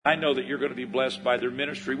I know that you're going to be blessed by their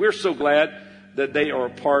ministry. We're so glad that they are a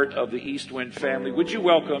part of the East Wind family. Would you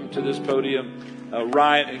welcome to this podium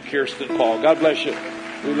Ryan and Kirsten Paul? God bless you.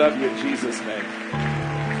 We love you in Jesus' name.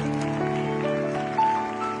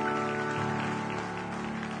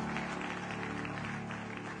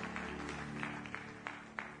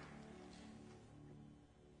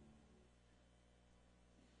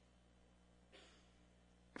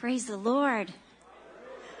 Praise the Lord.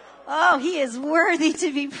 Oh, he is worthy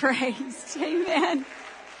to be praised. Amen.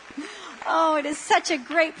 Oh, it is such a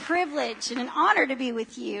great privilege and an honor to be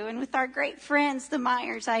with you and with our great friends, the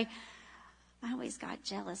Myers. I always got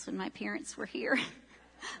jealous when my parents were here.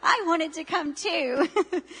 I wanted to come too.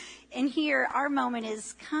 And here, our moment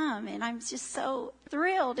has come, and I'm just so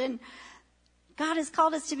thrilled. And God has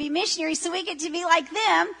called us to be missionaries, so we get to be like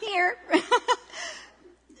them here,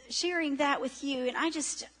 sharing that with you. And I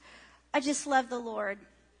just love the Lord.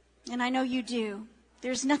 And I know you do.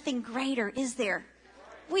 There's nothing greater, is there?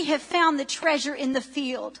 We have found the treasure in the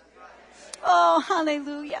field. Oh,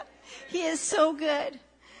 hallelujah. He is so good.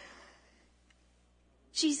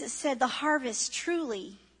 Jesus said the harvest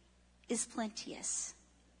truly is plenteous,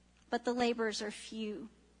 but the laborers are few.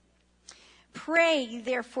 Pray,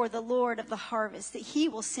 therefore, the Lord of the harvest that he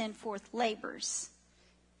will send forth laborers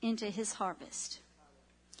into his harvest.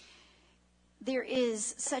 There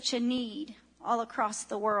is such a need all across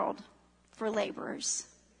the world for laborers.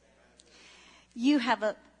 You have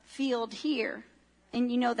a field here,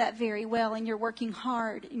 and you know that very well, and you're working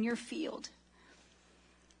hard in your field.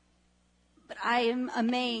 But I am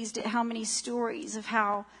amazed at how many stories of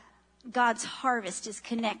how God's harvest is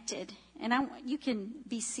connected. And you can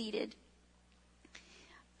be seated.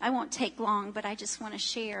 I won't take long, but I just want to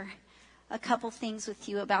share a couple things with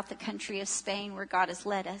you about the country of Spain where God has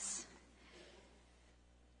led us.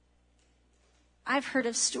 I've heard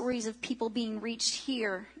of stories of people being reached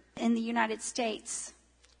here in the United States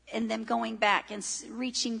and them going back and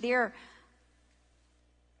reaching their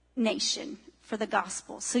nation for the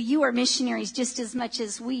gospel. So you are missionaries just as much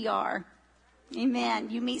as we are. Amen.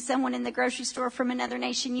 You meet someone in the grocery store from another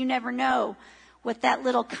nation, you never know what that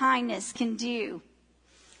little kindness can do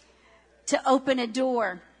to open a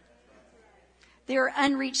door. There are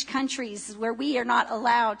unreached countries where we are not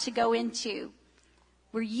allowed to go into,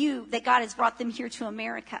 that God has brought them here to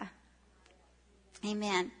America.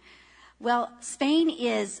 Amen. Well, Spain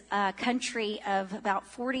is a country of about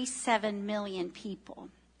 47 million people.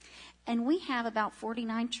 And we have about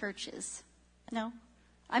 49 churches. No,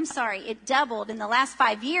 I'm sorry. It doubled in the last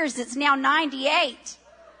 5 years. It's now 98.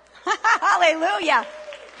 Hallelujah.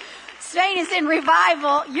 Spain is in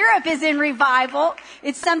revival. Europe is in revival.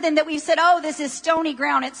 It's something that we've said, oh, this is stony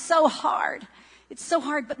ground. It's so hard. It's so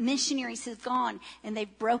hard, but missionaries have gone and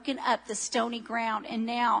they've broken up the stony ground. And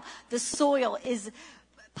now the soil is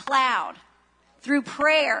plowed through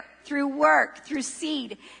prayer, through work, through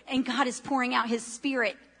seed. And God is pouring out his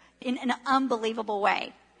spirit in an unbelievable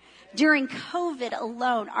way. During COVID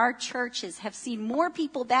alone, our churches have seen more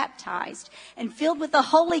people baptized and filled with the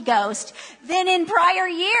Holy Ghost than in prior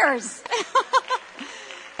years.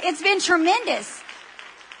 It's been tremendous.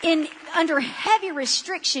 Under heavy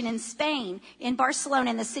restriction in Spain, in Barcelona,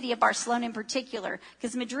 in the city of Barcelona in particular,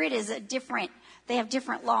 because Madrid is they have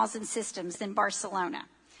different laws and systems than Barcelona.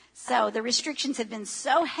 So the restrictions have been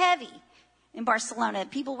so heavy in Barcelona.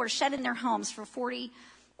 People were shut in their homes for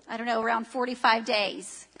around 45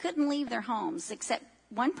 days. Couldn't leave their homes except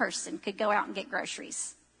one person could go out and get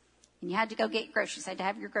groceries. And you had to go get groceries, had to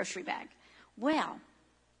have your grocery bag. Well,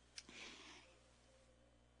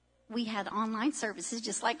 we had online services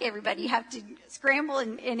just like everybody. You have to scramble,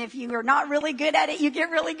 and if you are not really good at it, you get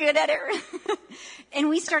really good at it. And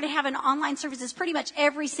we started having online services pretty much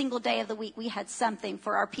every single day of the week. We had something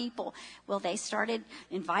for our people. Well, they started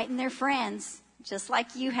inviting their friends, just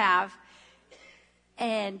like you have.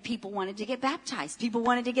 And people wanted to get baptized. People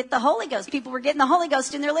wanted to get the Holy Ghost. People were getting the Holy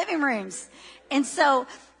Ghost in their living rooms. And so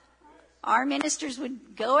our ministers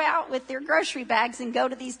would go out with their grocery bags and go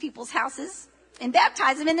to these people's houses and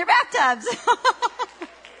baptize them in their bathtubs.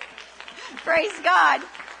 Praise God.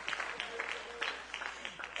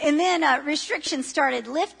 And then restrictions started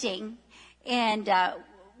lifting, and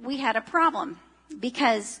we had a problem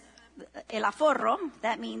because el aforro,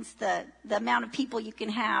 that means the amount of people you can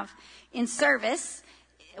have in service,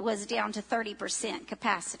 was down to 30%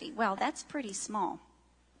 capacity. Well, that's pretty small.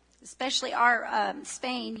 Especially our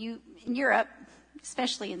Spain, in Europe,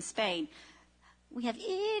 especially in Spain, we have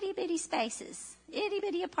itty-bitty spaces,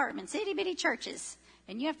 itty-bitty apartments, itty-bitty churches,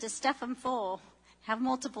 and you have to stuff them full, have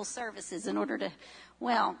multiple services in order to,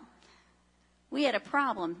 well, we had a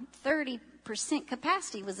problem. 30%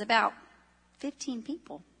 capacity was about 15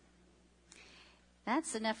 people.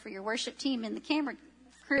 That's enough for your worship team and the camera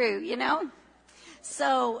crew, you know.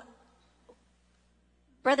 So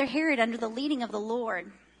Brother Herod, under the leading of the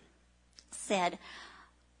Lord, said,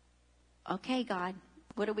 okay, God,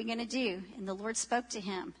 what are we going to do? And the Lord spoke to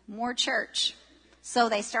him, more church. So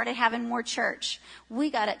they started having more church.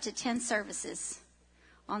 We got up to 10 services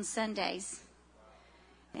on Sundays.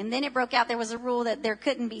 And then it broke out, there was a rule that there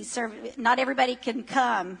couldn't be not everybody can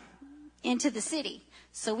come into the city.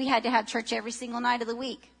 So we had to have church every single night of the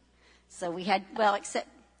week. So we had, well, except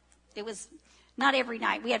it was not every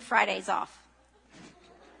night. We had Fridays off.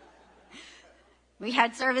 We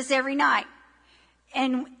had service every night.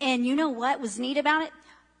 And you know what was neat about it?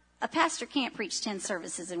 A pastor can't preach 10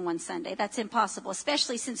 services in one Sunday. That's impossible,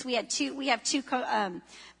 especially since we have two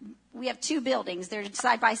buildings. They're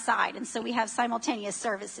side by side, and so we have simultaneous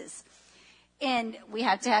services. And we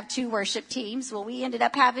have to have 2 worship teams. Well, we ended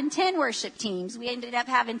up having 10 worship teams. We ended up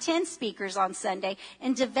having 10 speakers on Sunday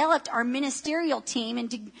and developed our ministerial team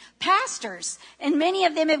into pastors. And many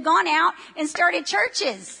of them have gone out and started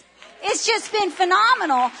churches. It's just been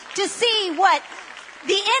phenomenal to see what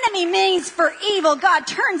the enemy means for evil. God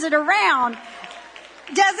turns it around.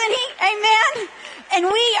 Doesn't he? Amen? And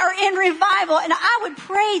we are in revival. And I would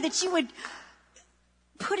pray that you would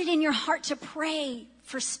put it in your heart to pray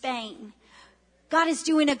for Spain. God is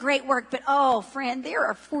doing a great work. But, oh, friend, there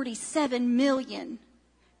are 47 million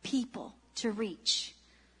people to reach.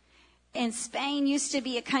 And Spain used to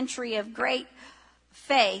be a country of great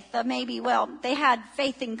faith. They had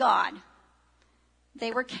faith in God.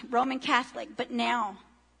 They were Roman Catholic, but now,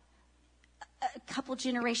 a couple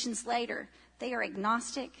generations later, they are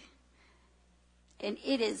agnostic. And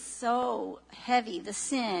it is so heavy, the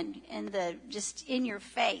sin and the just in your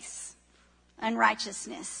face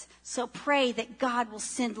unrighteousness. So pray that God will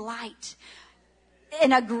send light,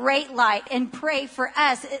 and a great light, and pray for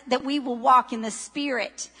us that we will walk in the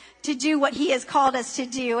Spirit to do what He has called us to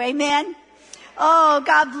do. Amen? Oh,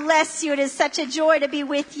 God bless you. It is such a joy to be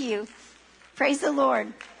with you. Praise the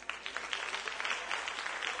Lord.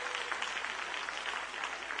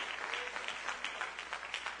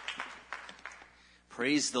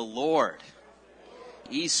 Praise the Lord.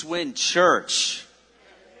 Eastwind Church.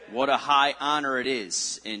 What a high honor it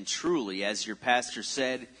is. And truly, as your pastor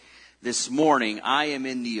said this morning, I am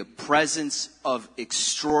in the presence of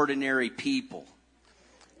extraordinary people.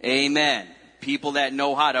 Amen. People that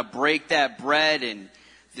know how to break that bread and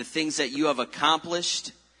the things that you have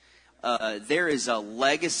accomplished. There is a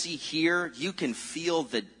legacy here. You can feel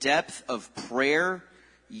the depth of prayer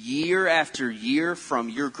year after year from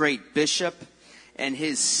your great bishop and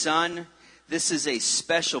his son. This is a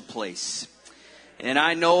special place. And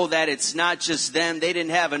I know that it's not just them. They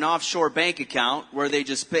didn't have an offshore bank account where they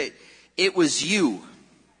just paid. It was you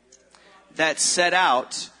that set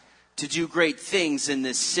out to do great things in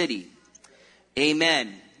this city.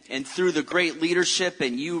 Amen. And through the great leadership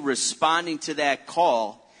and you responding to that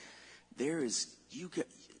call,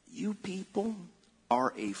 you people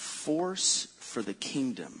are a force for the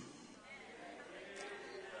kingdom.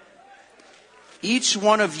 Each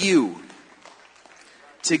one of you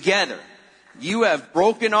together, you have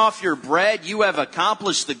broken off your bread. You have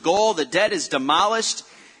accomplished the goal. The debt is demolished.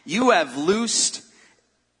 You have loosed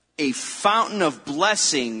a fountain of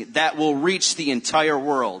blessing that will reach the entire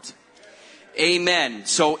world. Amen.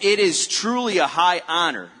 So it is truly a high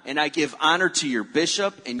honor, and I give honor to your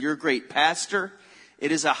bishop and your great pastor.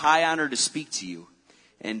 It is a high honor to speak to you.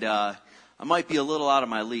 And I might be a little out of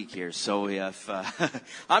my league here, so if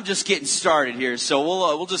I'm just getting started here, so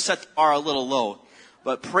we'll just set the bar a little low.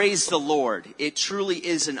 But praise the Lord. It truly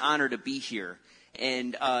is an honor to be here.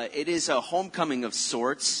 And it is a homecoming of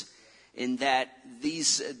sorts in that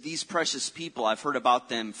these precious people, I've heard about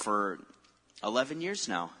them for 11 years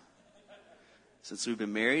now. Since we've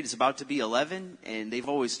been married, it's about to be 11, and they've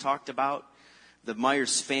always talked about the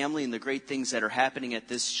Myers family and the great things that are happening at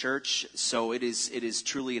this church. So it is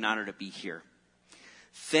truly an honor to be here.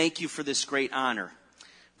 Thank you for this great honor.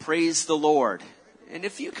 Praise the Lord. And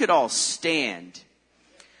if you could all stand.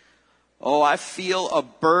 Oh, I feel a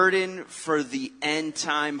burden for the end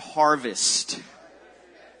time harvest.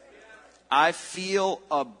 I feel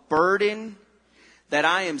a burden that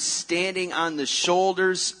I am standing on the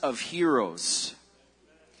shoulders of heroes.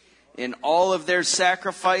 In all of their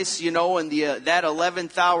sacrifice, and that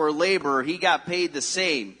 11th hour labor, he got paid the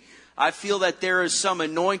same. I feel that there are some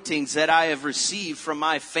anointings that I have received from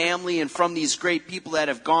my family and from these great people that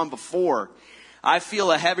have gone before. I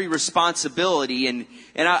feel a heavy responsibility, and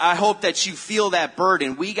I hope that you feel that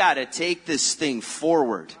burden. We got to take this thing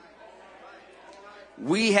forward.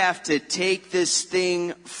 We have to take this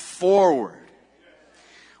thing forward.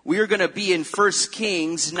 We are going to be in 1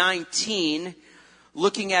 Kings 19,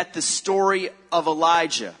 looking at the story of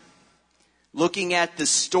Elijah. Looking at the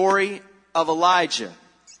story of Elijah.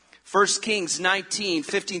 1 Kings 19,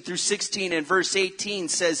 15 through 16 and verse 18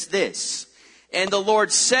 says this. And the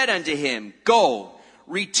Lord said unto him, Go,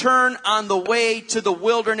 return on the way to the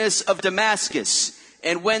wilderness of Damascus.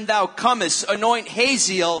 And when thou comest, anoint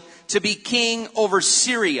Hazael to be king over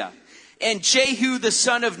Syria. And Jehu the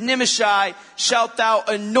son of Nimshi shalt thou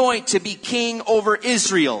anoint to be king over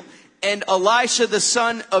Israel. And Elisha the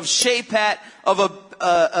son of Shaphat of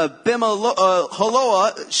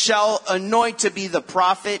Abimelehoah shall anoint to be the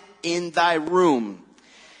prophet in thy room.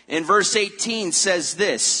 And verse 18 says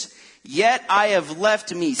this, Yet I have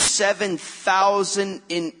left me 7,000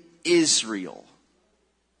 in Israel,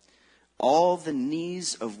 all the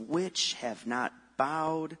knees of which have not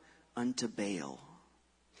bowed unto Baal,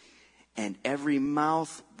 and every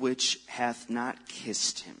mouth which hath not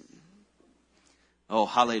kissed him. Oh,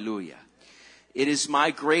 hallelujah. It is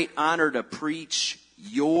my great honor to preach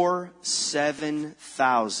your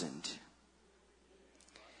 7,000.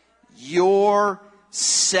 Your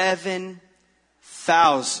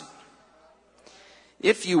 7,000.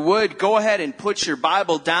 If you would, go ahead and put your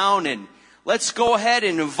Bible down and let's go ahead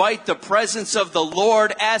and invite the presence of the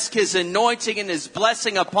Lord. Ask His anointing and His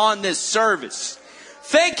blessing upon this service.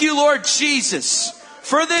 Thank you, Lord Jesus,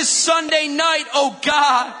 for this Sunday night, oh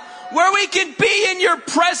God, where we can be in your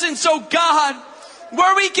presence, oh God,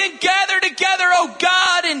 where we can gather together, oh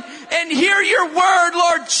God, and hear your word,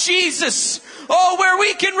 Lord Jesus. Oh, where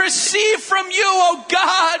we can receive from you, oh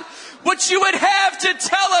God, what you would have to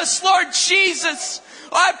tell us, Lord Jesus.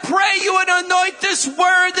 I pray you would anoint this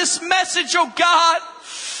word, this message, oh God.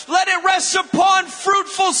 Let it rest upon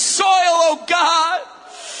fruitful soil, oh God.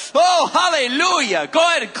 Oh, hallelujah. Go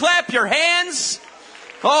ahead and clap your hands.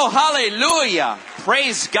 Oh, hallelujah.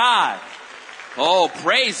 Praise God. Oh,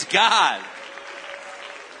 praise God.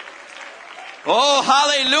 Oh,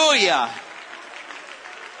 hallelujah.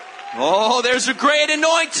 Oh, there's a great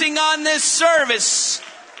anointing on this service.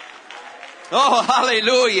 Oh,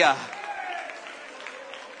 hallelujah.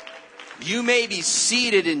 You may be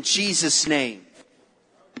seated in Jesus' name.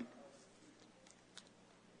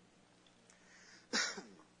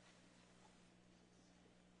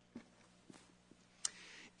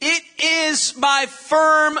 It is my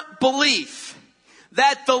firm belief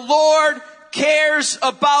that the Lord cares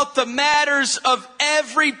about the matters of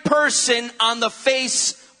every person on the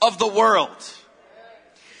face of the world.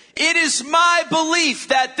 It is my belief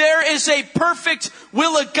that there is a perfect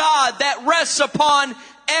will of God that rests upon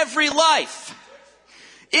every life.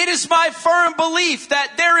 It is my firm belief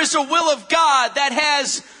that there is a will of God that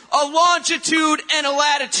has a longitude and a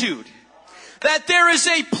latitude. That there is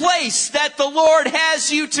a place that the Lord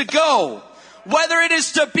has you to go. Whether it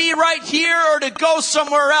is to be right here or to go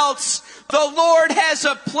somewhere else, the Lord has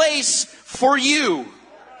a place for you.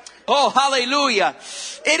 Oh, hallelujah.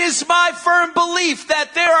 It is my firm belief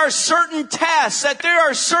that there are certain tasks, that there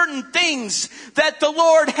are certain things that the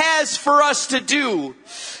Lord has for us to do.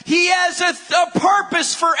 He has a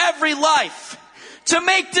purpose for every life. To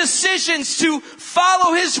make decisions, to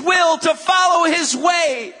follow His will, to follow His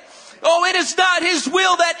way. Oh, it is not His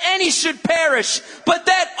will that any should perish, but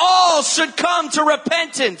that all should come to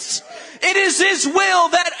repentance. It is His will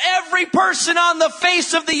that every person on the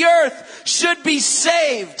face of the earth should be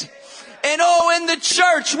saved. And oh, in the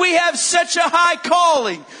church, we have such a high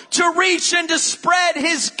calling to reach and to spread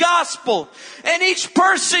His gospel. And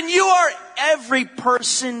every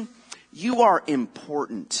person, you are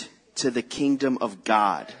important to the kingdom of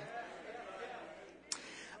God.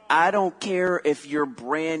 I don't care if you're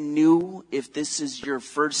brand new, if this is your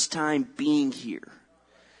first time being here.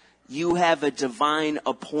 You have a divine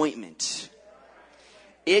appointment.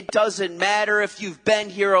 It doesn't matter if you've been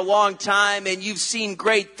here a long time and you've seen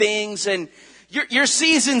great things and your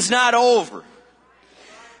season's not over.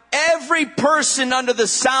 Every person under the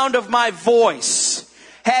sound of my voice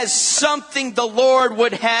has something the Lord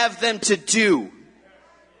would have them to do.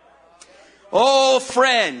 Oh,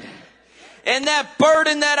 friend. And that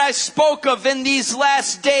burden that I spoke of in these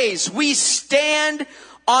last days, we stand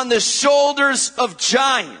on the shoulders of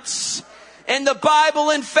giants. And the Bible,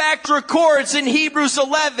 in fact, records in Hebrews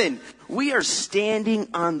 11, we are standing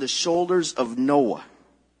on the shoulders of Noah,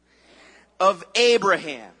 of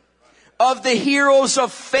Abraham, of the heroes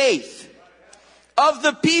of faith, of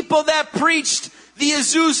the people that preached the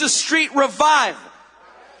Azusa Street revival.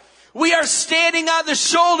 We are standing on the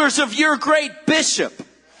shoulders of your great bishop.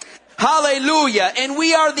 Hallelujah. And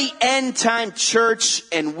we are the end time church,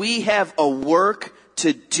 and we have a work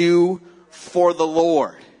to do for the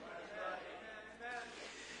Lord.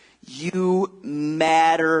 You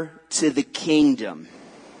matter to the kingdom.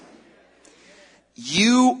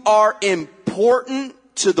 You are important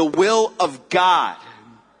to the will of God.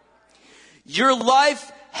 Your life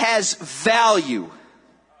has value.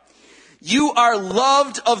 You are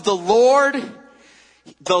loved of the Lord.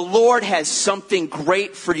 The Lord has something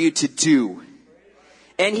great for you to do.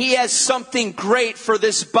 And He has something great for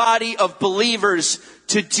this body of believers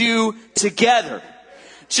to do together.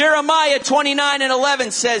 Jeremiah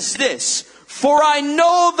 29:11 says this, "For I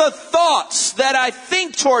know the thoughts that I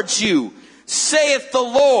think towards you, saith the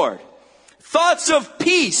Lord, thoughts of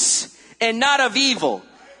peace and not of evil,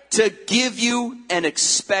 to give you an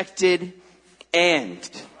expected end."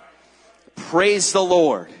 Praise the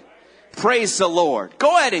Lord. Praise the Lord.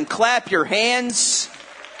 Go ahead and clap your hands.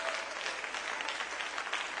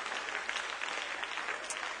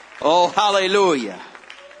 Oh, hallelujah.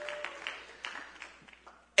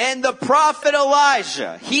 And the prophet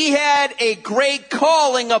Elijah, he had a great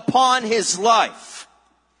calling upon his life.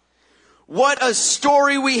 What a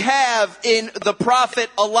story we have in the prophet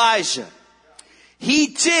Elijah. He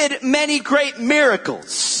did many great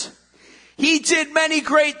miracles. He did many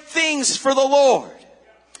great things for the Lord.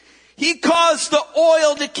 He caused the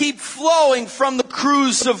oil to keep flowing from the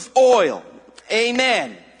cruse of oil.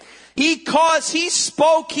 Amen. He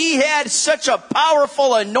spoke, he had such a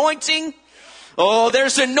powerful anointing. Oh,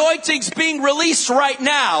 there's anointings being released right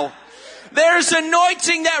now. There's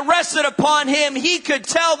anointing that rested upon him. He could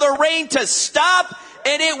tell the rain to stop,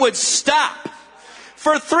 and it would stop.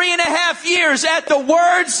 For 3.5 years, at the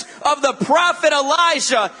words of the prophet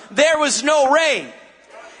Elijah, there was no rain.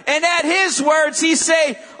 And at his words, he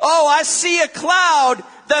say, "Oh, I see a cloud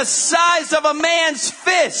the size of a man's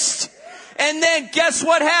fist." And then guess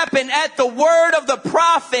what happened? At the word of the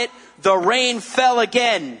prophet, the rain fell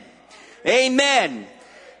again. Amen.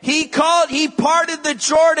 He parted the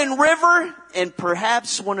Jordan River, and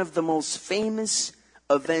perhaps one of the most famous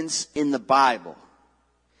events in the Bible,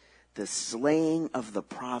 the slaying of the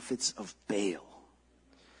prophets of Baal.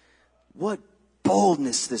 What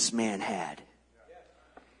boldness this man had.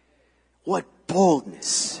 What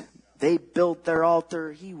boldness. They built their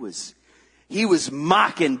altar. He was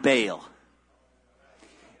mocking Baal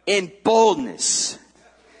in boldness.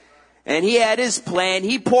 And he had his plan.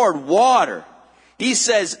 He poured water. He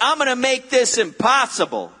says, "I'm going to make this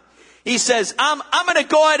impossible." He says, I'm going to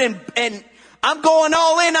go ahead and I'm going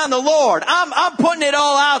all in on the Lord. I'm putting it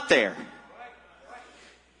all out there.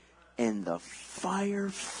 And the fire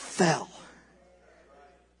fell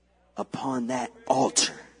upon that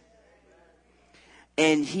altar.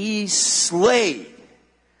 And he slayed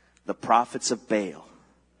the prophets of Baal.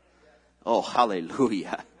 Oh,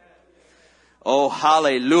 hallelujah. Oh,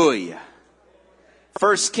 hallelujah.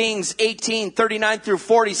 1 Kings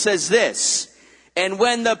 18:39-40 says this, "And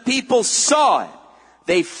when the people saw it,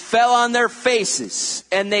 they fell on their faces,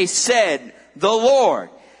 and they said, 'The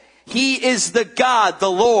Lord, He is the God,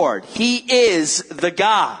 the Lord, He is the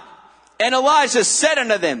God.' And Elijah said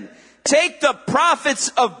unto them, 'Take the prophets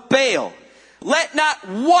of Baal, let not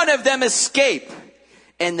one of them escape.'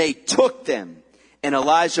 And they took them, and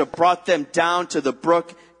Elijah brought them down to the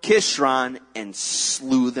brook Kishron and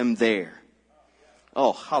slew them there."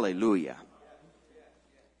 Oh, hallelujah.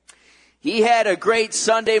 He had a great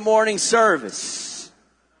Sunday morning service.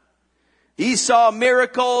 He saw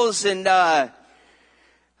miracles, and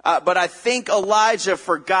but I think Elijah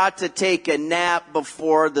forgot to take a nap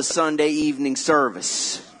before the Sunday evening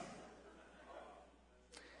service.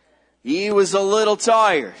 He was a little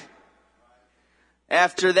tired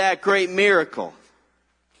after that great miracle.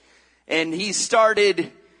 And he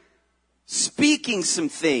started speaking some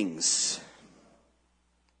things.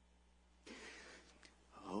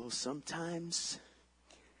 Oh, sometimes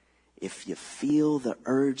if you feel the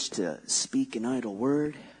urge to speak an idle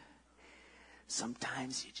word,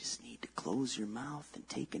 sometimes you just need to close your mouth and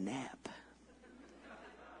take a nap.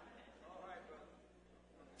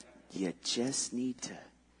 You just need to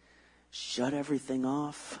shut everything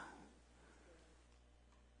off.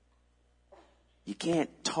 You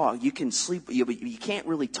can't talk. You can sleep, but you can't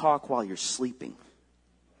really talk while you're sleeping.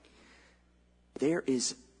 There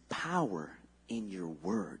is power in your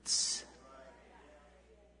words.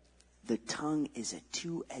 The tongue is a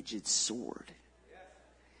two-edged sword.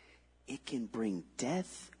 It can bring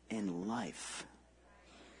death and life.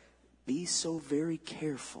 Be so very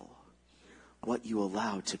careful what you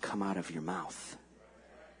allow to come out of your mouth.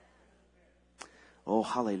 Oh,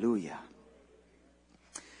 hallelujah.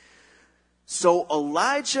 So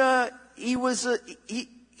Elijah, he was a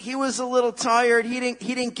little tired. He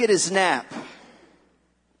didn't get his nap.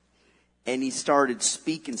 And he started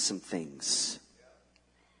speaking some things.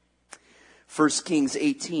 1 Kings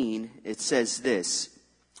 18, it says this,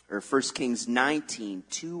 or 1 Kings 19,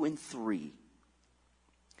 2 and 3.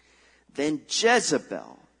 Then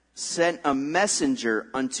Jezebel sent a messenger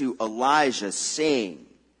unto Elijah, saying,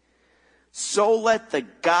 so let the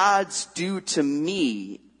gods do to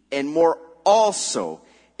me, and more also,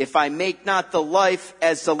 if I make not the life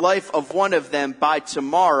as the life of one of them by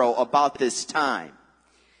tomorrow about this time.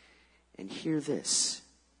 And hear this,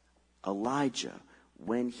 Elijah,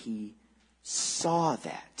 when he saw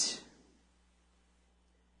that,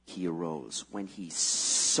 he arose. When he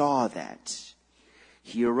saw that,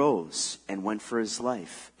 he arose and went for his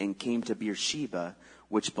life, and came to Beersheba,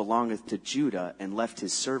 which belongeth to Judah, and left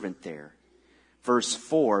his servant there. Verse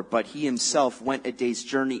 4, but he himself went a day's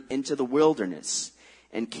journey into the wilderness,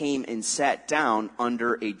 and came and sat down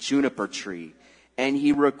under a juniper tree. And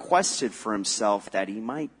he requested for himself that he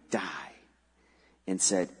might die, and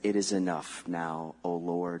said, it is enough now, O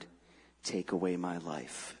Lord, take away my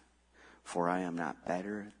life, for I am not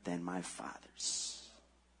better than my fathers.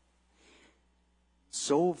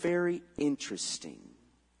 So very interesting.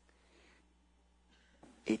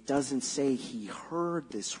 It doesn't say he heard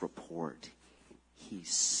this report. He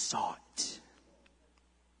saw it.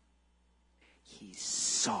 He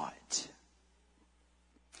saw it.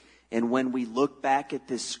 And when we look back at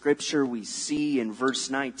this scripture, we see in verse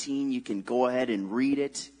 19, you can go ahead and read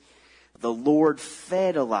it. The Lord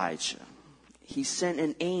fed Elijah. He sent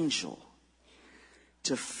an angel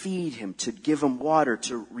to feed him, to give him water,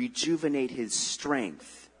 to rejuvenate his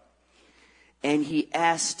strength. And he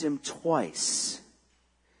asked him twice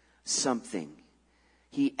something.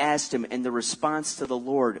 He asked him, and the response to the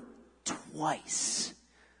Lord twice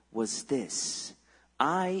was this: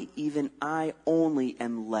 I, even I only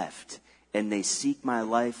am left, and they seek my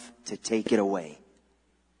life to take it away.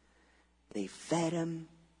 They fed him.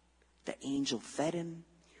 The angel fed him,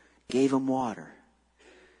 gave him water.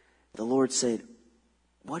 The Lord said,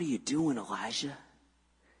 what are you doing, Elijah?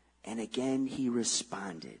 And again he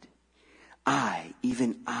responded, I,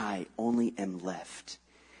 even I only am left,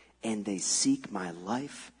 and they seek my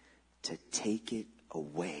life to take it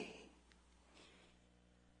away.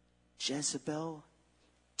 Jezebel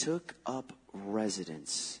took up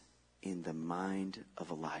residence in the mind of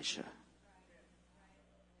Elijah.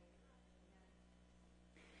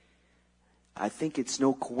 I think it's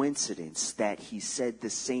no coincidence that he said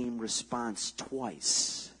the same response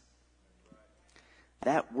twice.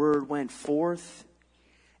 That word went forth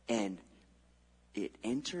and it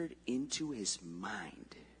entered into his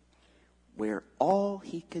mind, where all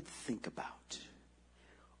he could think about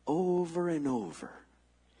over and over,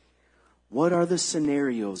 what are the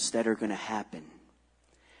scenarios that are going to happen?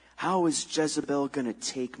 How is Jezebel going to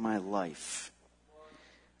take my life?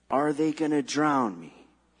 Are they going to drown me?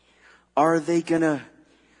 Are they going to...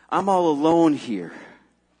 I'm all alone here.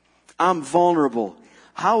 I'm vulnerable.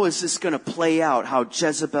 How is this going to play out? How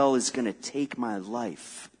Jezebel is going to take my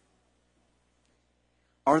life?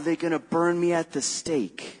 Are they going to burn me at the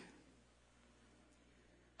stake?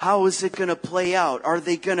 How is it going to play out? Are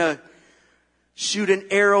they going to shoot an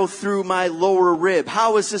arrow through my lower rib?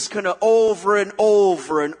 How is this going to over and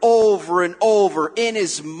over and over and over in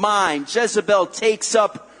his mind? Jezebel takes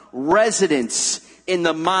up residence in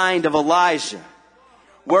the mind of Elijah,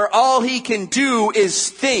 where all he can do is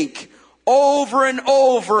think over and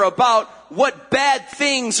over about what bad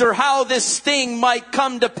things or how this thing might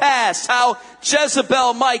come to pass, how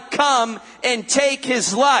Jezebel might come and take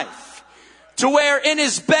his life. To where in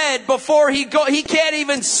his bed before he can't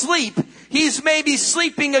even sleep. He's maybe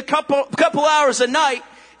sleeping a couple hours a night,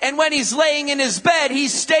 and when he's laying in his bed, he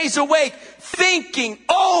stays awake thinking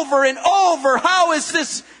over and over, how is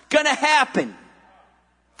this going to happen?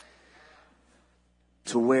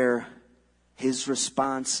 To where his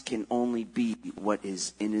response can only be what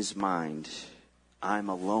is in his mind. I'm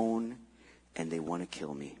alone and they want to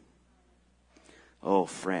kill me. Oh,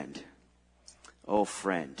 friend. Oh,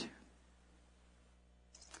 friend.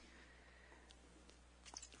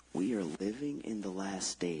 We are living in the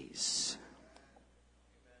last days.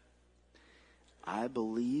 I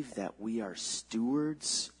believe that we are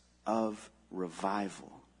stewards of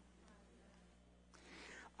revival.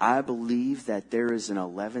 I believe that there is an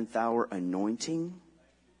 11th hour anointing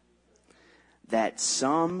that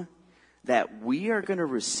we are going to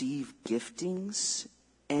receive giftings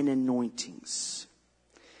and anointings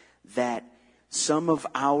that some of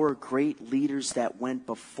our great leaders that went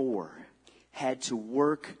before had to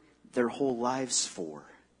work their whole lives for,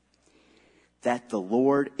 that the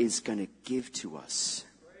Lord is going to give to us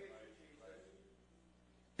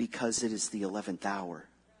because it is the 11th hour.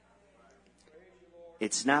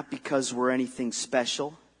 It's not because we're anything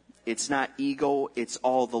special. It's not ego, it's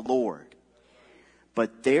all the Lord.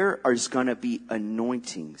 But there is going to be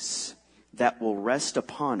anointings that will rest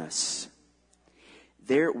upon us.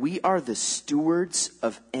 We are the stewards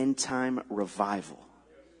of end time revival.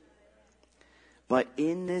 But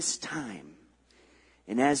in this time,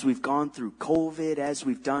 and as we've gone through COVID, as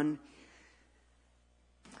we've done,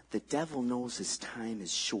 the devil knows his time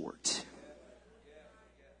is short.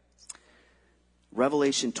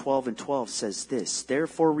 Revelation 12:12 says this,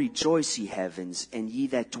 "Therefore rejoice, ye heavens, and ye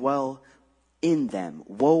that dwell in them.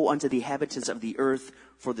 Woe unto the inhabitants of the earth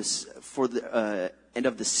and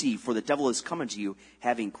of the sea, for the devil is come unto you,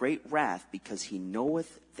 having great wrath, because he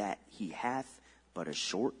knoweth that he hath but a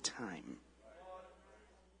short time."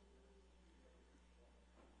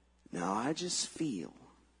 Now I just feel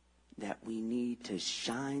that we need to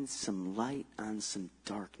shine some light on some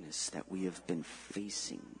darkness that we have been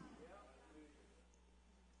facing.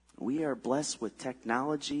 We are blessed with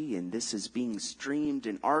technology, and this is being streamed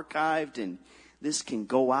and archived, and this can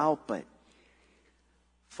go out. But,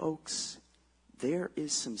 folks, there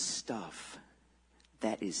is some stuff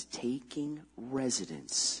that is taking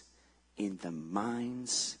residence in the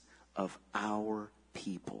minds of our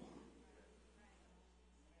people.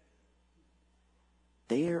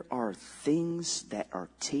 There are things that are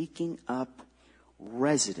taking up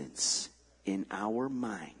residence in our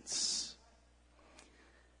minds.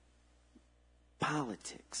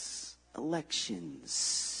 Politics,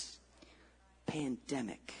 elections,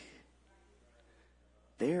 pandemic.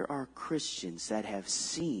 There are Christians that have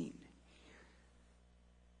seen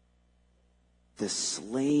the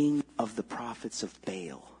slaying of the prophets of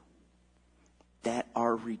Baal that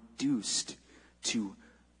are reduced to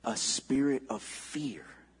a spirit of fear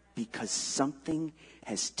because something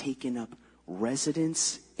has taken up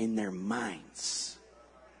residence in their minds.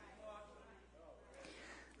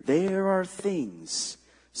 There are things,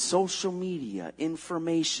 social media,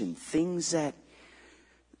 information, things that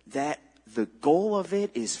the goal of it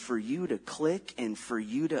is for you to click and for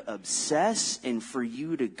you to obsess and for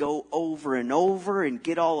you to go over and over and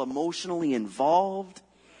get all emotionally involved.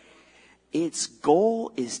 Its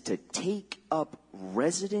goal is to take up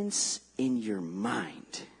residence in your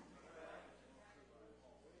mind.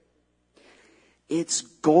 Its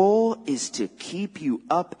goal is to keep you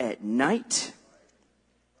up at night.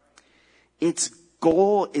 Its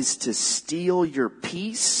goal is to steal your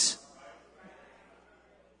peace.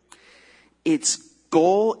 Its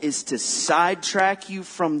goal is to sidetrack you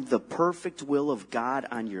from the perfect will of God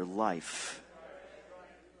on your life.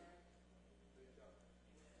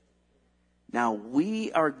 Now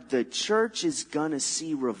the church is going to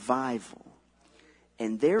see revival.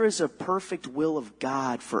 And there is a perfect will of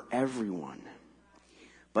God for everyone.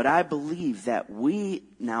 But I believe that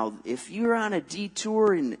if you're on a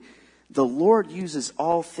detour and the Lord uses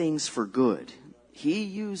all things for good. He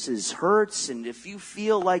uses hurts, and if you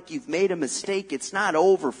feel like you've made a mistake, it's not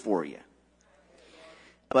over for you.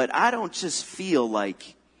 But I don't just feel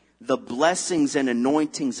like the blessings and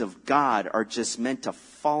anointings of God are just meant to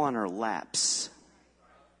fall on our laps.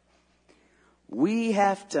 We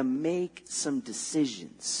have to make some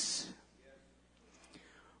decisions.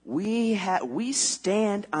 We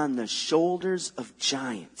stand on the shoulders of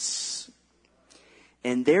giants.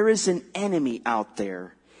 And there is an enemy out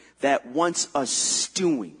there that wants us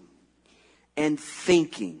stewing and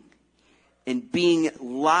thinking and being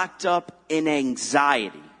locked up in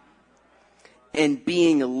anxiety and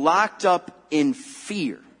being locked up in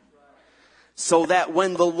fear. So that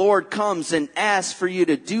when the Lord comes and asks for you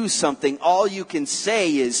to do something, all you can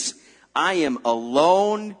say is, "I am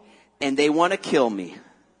alone and they want to kill me."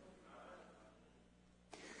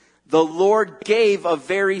 The Lord gave a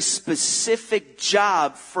very specific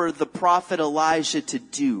job for the prophet Elijah to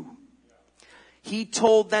do. He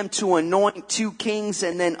told them to anoint 2 kings,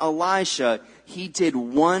 and then Elisha, he did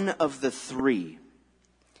one of the 3.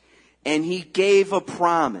 And he gave a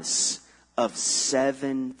promise of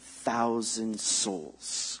 7,000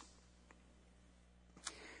 souls.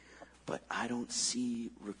 But I don't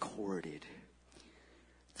see recorded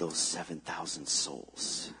those 7,000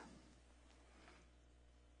 souls.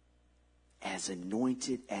 As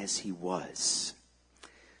anointed as he was,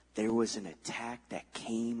 there was an attack that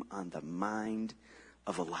came on the mind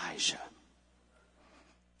of Elijah.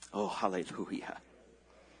 Oh, hallelujah.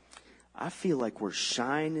 I feel like we're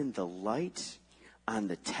shining the light on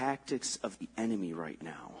the tactics of the enemy right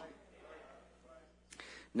now.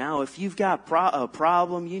 Now, if you've got a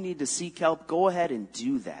problem, you need to seek help, go ahead and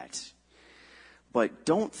do that. But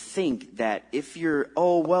don't think that if you're,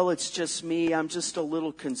 it's just me, I'm just a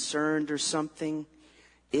little concerned or something.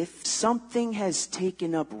 If something has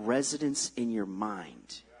taken up residence in your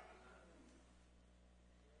mind,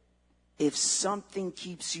 if something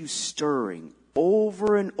keeps you stirring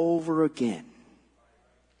over and over again,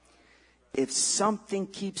 if something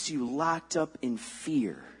keeps you locked up in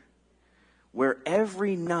fear, where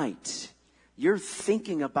every night you're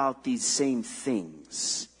thinking about these same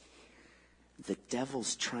things, the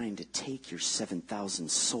devil's trying to take your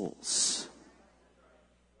 7,000 souls.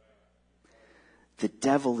 The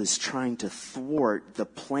devil is trying to thwart the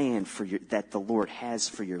plan that the Lord has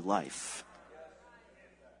for your life.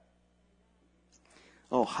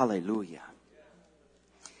 Oh, hallelujah.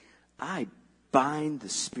 I bind the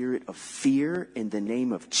spirit of fear in the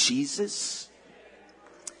name of Jesus.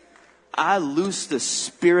 I loose the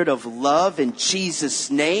spirit of love in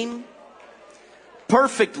Jesus' name.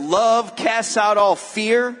 Perfect love casts out all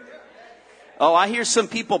fear. Oh, I hear some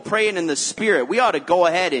people praying in the spirit. We ought to go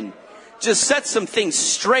ahead and just set some things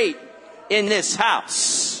straight in this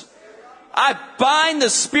house. I bind the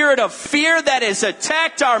spirit of fear that has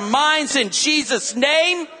attacked our minds in Jesus'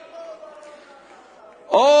 name.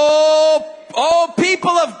 Oh,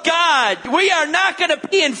 people of God, we are not going to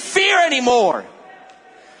be in fear anymore.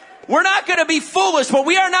 We're not going to be foolish, but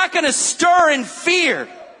we are not going to stir in fear.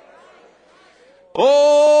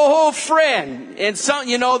 Oh, friend. And some,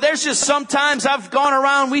 there's just sometimes I've gone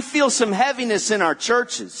around, we feel some heaviness in our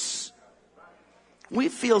churches. We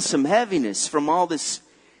feel some heaviness from all this,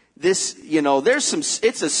 there's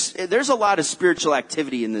a lot of spiritual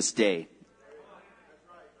activity in this day.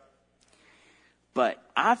 But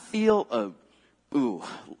I feel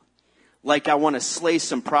like I want to slay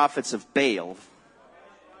some prophets of Baal.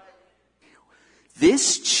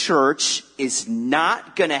 This church is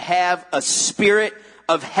not going to have a spirit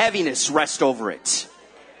of heaviness rest over it.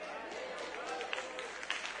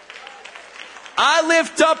 I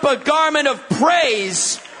lift up a garment of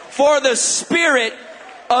praise for the spirit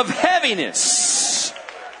of heaviness.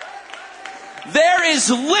 There is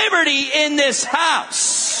liberty in this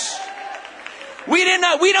house. We do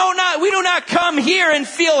not come here and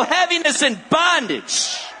feel heaviness and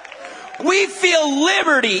bondage. We feel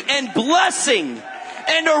liberty and blessing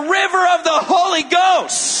and a river of the Holy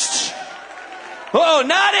Ghost. Oh,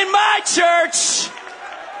 not in my church.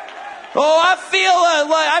 Oh,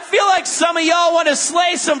 I feel like some of y'all want to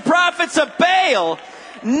slay some prophets of Baal.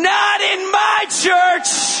 Not in my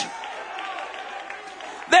church.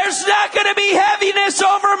 There's not going to be heaviness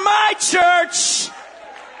over my church.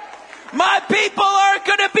 My people aren't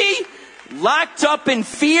going to be locked up in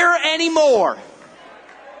fear anymore.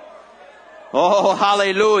 Oh,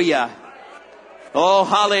 hallelujah. Oh,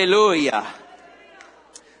 hallelujah.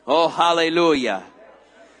 Oh, hallelujah.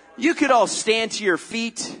 You could all stand to your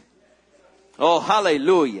feet. Oh,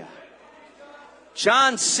 hallelujah.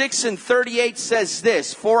 John 6:38 says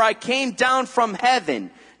this, "For I came down from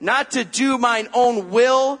heaven, not to do mine own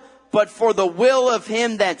will, but for the will of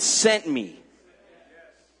him that sent me."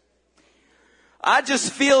 I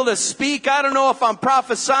just feel to speak. I don't know if I'm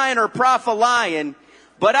prophesying or prophesying,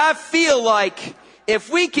 but I feel like if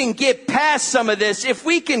we can get past some of this, if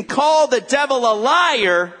we can call the devil a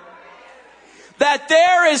liar, that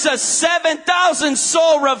there is a 7,000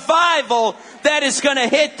 soul revival that is going to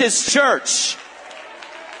hit this church.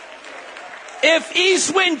 If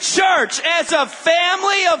Eastwind Church, as a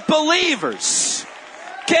family of believers,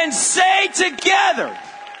 can say together,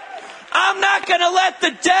 I'm not going to let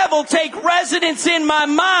the devil take residence in my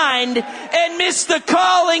mind and miss the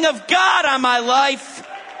calling of God on my life.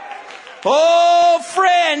 Oh,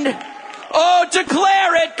 friend. Oh,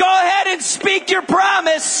 declare it. Go ahead and speak your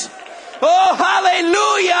promise. Oh,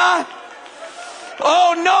 hallelujah.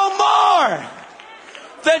 Oh, no more.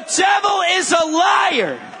 The devil is a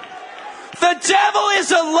liar. The devil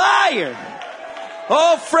is a liar.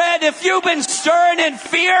 Oh, friend, if you've been stirring in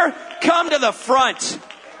fear, come to the front.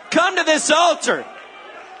 Come to this altar.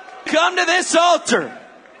 Come to this altar.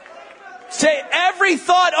 Say every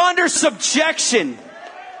thought under subjection.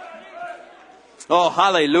 Oh,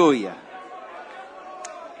 hallelujah.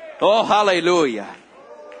 Oh, hallelujah.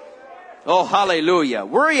 Oh, hallelujah.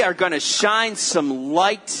 We are going to shine some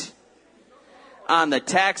light on the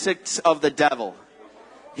tactics of the devil.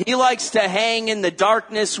 He likes to hang in the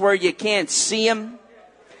darkness where you can't see him.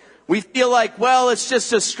 We feel like, well, it's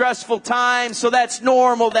just a stressful time, so that's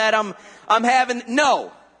normal that I'm having.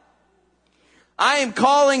 No. I am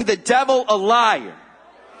calling the devil a liar.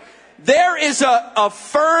 There is a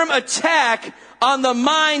firm attack on the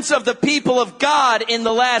minds of the people of God in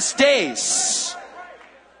the last days.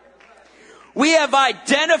 We have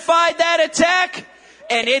identified that attack,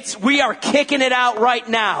 and we are kicking it out right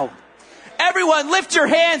now. Everyone, lift your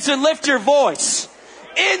hands and lift your voice.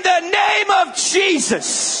 In the name of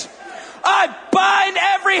Jesus, I bind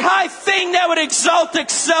every high thing that would exalt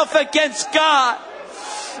itself against God.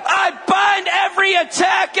 I bind every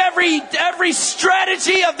attack, every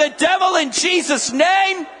strategy of the devil in Jesus'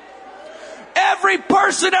 name. Every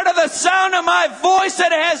person under the sound of my voice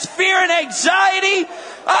that has fear and anxiety,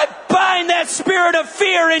 I bind that spirit of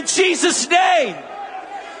fear in Jesus' name.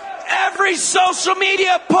 Every social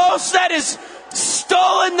media post that is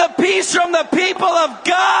stolen the peace from the people of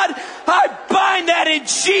God, I bind that in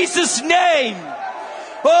Jesus' name.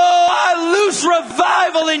 Oh, I loose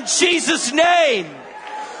revival in Jesus' name.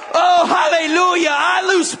 Oh, hallelujah. I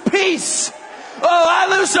loose peace. Oh,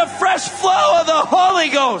 I loose a fresh flow of the Holy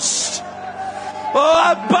Ghost. Oh,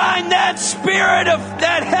 I bind that spirit of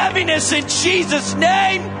that heaviness in Jesus'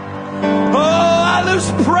 name. Oh, I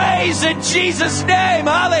lose praise in Jesus' name.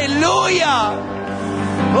 Hallelujah.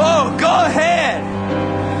 Oh, go ahead.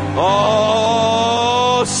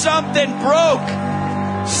 Oh, something broke.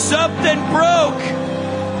 Something broke.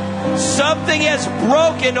 Something has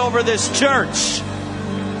broken over this church.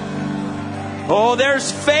 Oh,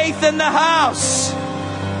 there's faith in the house.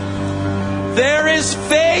 There is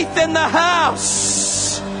faith in the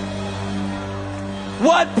house.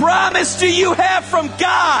 What promise do you have from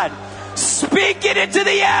God? Speak it into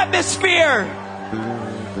the atmosphere.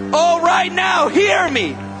 Oh, right now, hear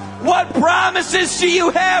me. What promises do you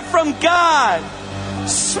have from God?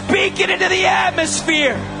 Speak it into the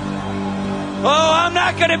atmosphere. Oh, I'm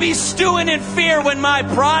not going to be stewing in fear when my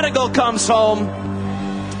prodigal comes home.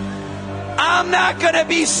 I'm not going to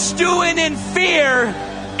be stewing in fear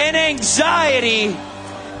and anxiety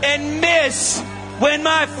and miss when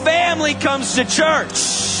my family comes to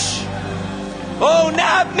church. Oh,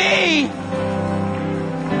 not me.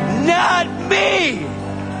 Not me.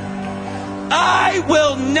 I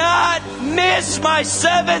will not miss my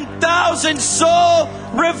 7,000 soul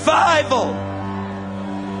revival.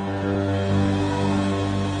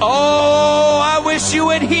 Oh, I wish you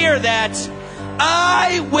would hear that.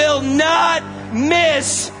 I will not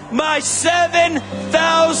miss my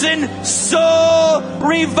 7,000 soul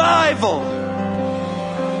revival.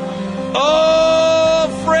 Oh,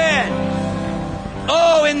 friend.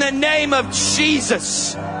 Oh, in the name of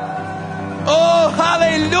Jesus. Oh,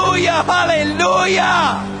 hallelujah,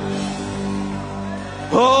 hallelujah.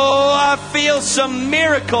 Oh, I feel some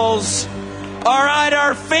miracles are at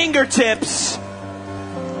our fingertips.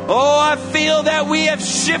 Oh, I feel that we have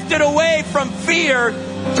shifted away from fear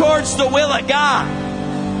towards the will of God.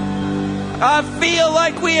 I feel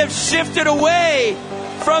like we have shifted away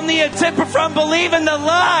from believing the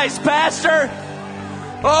lies, Pastor.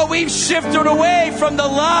 Oh, we've shifted away from the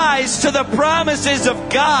lies to the promises of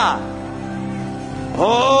God.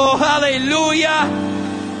 Oh, hallelujah.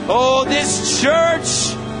 Oh, this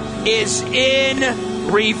church is in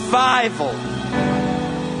revival.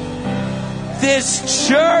 This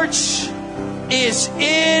church is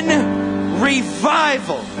in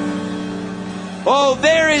revival. Oh,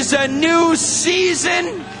 there is a new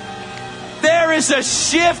season. There is a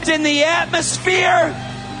shift in the atmosphere.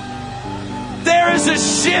 There is a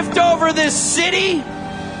shift over this city.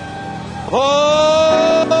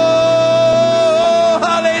 Oh,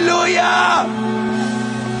 hallelujah.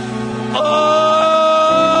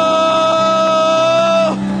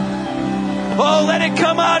 Oh, let it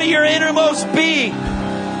come out of your innermost being.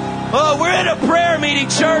 Oh, we're in a prayer meeting,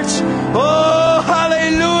 church. Oh,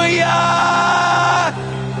 hallelujah.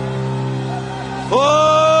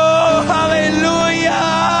 Oh, hallelujah.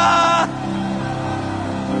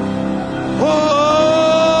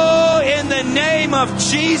 Oh, in the name of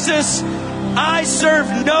Jesus, I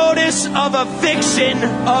serve notice of eviction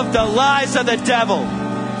of the lies of the devil.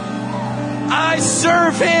 I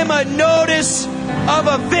serve him a notice of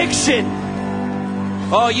eviction.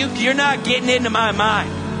 Oh, you're not getting into my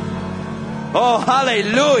mind. Oh,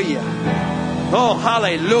 hallelujah. Oh,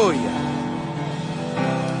 hallelujah.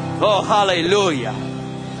 Oh, hallelujah.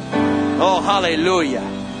 Oh, hallelujah.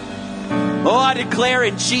 Oh, I declare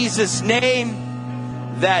in Jesus' name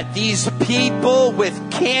that these people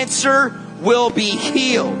with cancer will be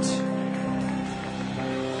healed.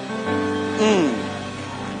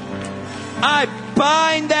 I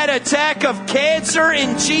bind that attack of cancer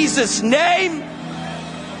in Jesus' name.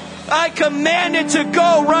 I command it to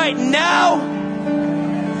go right now.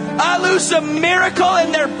 I loose a miracle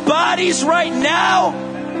in their bodies right now.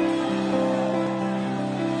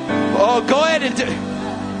 Oh, go ahead and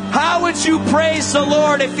how would you praise the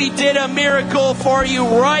Lord if He did a miracle for you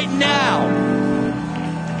right now?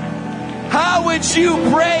 How would you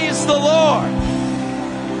praise the Lord?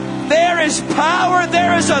 There is power,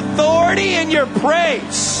 there is authority in your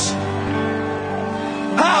praise.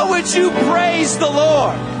 How would you praise the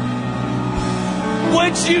Lord?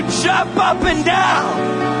 Would you jump up and down?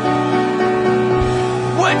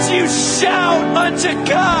 Would you shout unto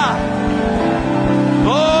God?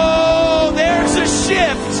 Oh, there's a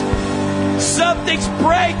shift. Something's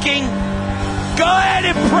breaking. Go ahead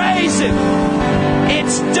and praise Him.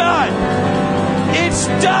 It's done. It's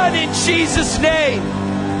done in Jesus' name.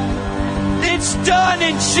 It's done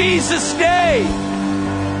in Jesus' name.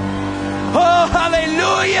 Oh,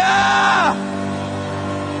 hallelujah.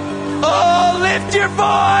 Oh, lift your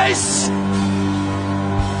voice.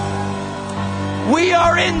 We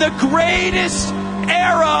are in the greatest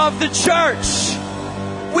era of the church.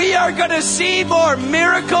 We are going to see more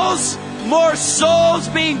miracles, more souls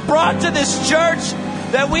being brought to this church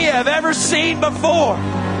than we have ever seen before.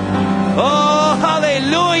 Oh,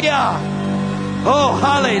 hallelujah. Oh,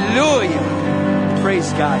 hallelujah.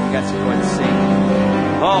 Praise God. You guys are going to sing.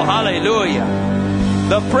 Oh, hallelujah.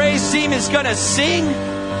 The praise team is going to sing.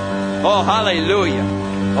 Oh, hallelujah.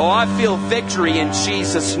 Oh, I feel victory in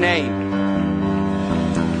Jesus' name.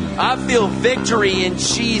 I feel victory in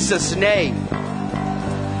Jesus' name.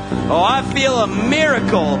 Oh, I feel a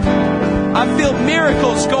miracle. I feel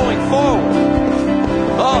miracles going forward.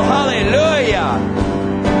 Oh, hallelujah.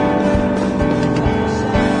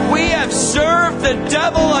 We have served the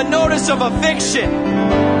devil a notice of eviction.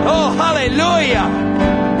 Oh, hallelujah.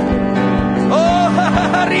 Oh,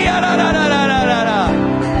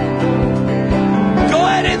 go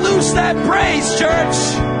ahead and loose that praise, church.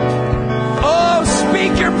 Oh,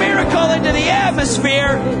 speak your miracle into the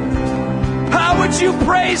atmosphere. How would you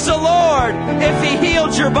praise the Lord if He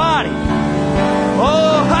healed your body?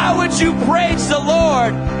 Oh, how would you praise the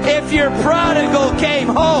Lord if your prodigal came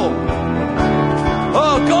home?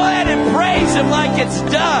 Oh, go ahead and praise Him like it's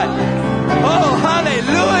done. Oh,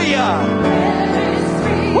 hallelujah.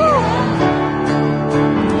 Woo.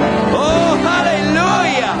 Oh,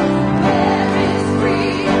 hallelujah.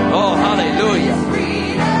 Oh, hallelujah.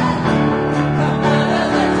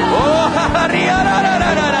 Oh,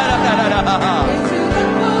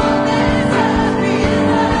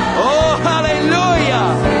 oh, hallelujah.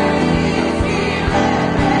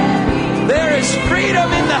 There is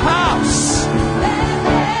freedom in the house.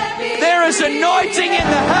 There is anointing in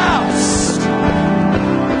the house.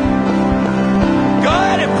 Go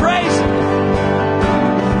ahead and praise Him.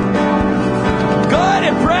 Go ahead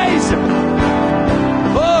and praise Him.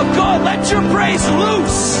 Oh, God, let your praise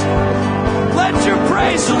loose. Let your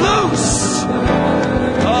praise loose.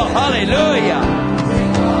 Oh, hallelujah.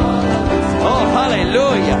 Oh,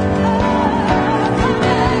 hallelujah.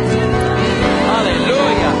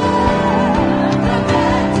 Hallelujah.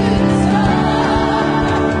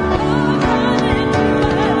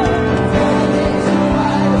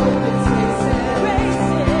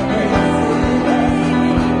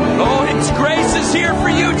 Oh, His grace is here for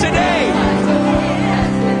you today.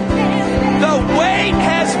 The weight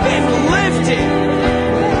has been lifted.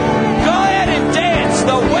 Go ahead and dance.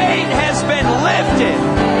 The weight has been lifted.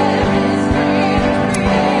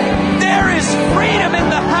 There is freedom in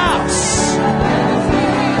the house.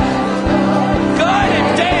 Go ahead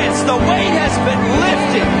and dance. The weight has been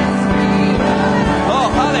lifted. Oh,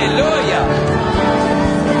 hallelujah.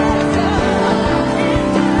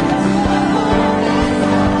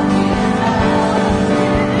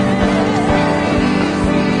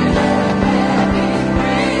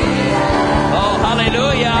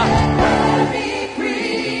 Hallelujah.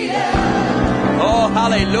 Oh,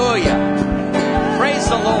 hallelujah. Praise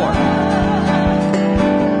the Lord.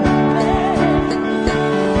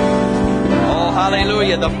 Oh,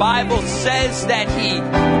 hallelujah. The Bible says that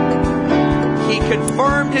He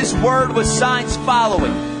confirmed His word with signs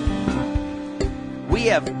following. We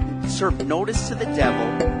have served notice to the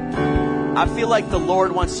devil. I feel like the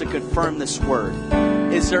Lord wants to confirm this word.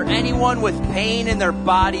 Is there anyone with pain in their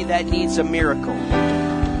body that needs a miracle?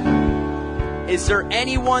 Is there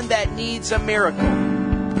anyone that needs a miracle?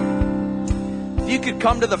 If you could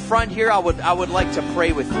come to the front here, I would like to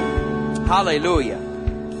pray with you. Hallelujah.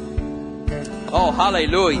 Oh,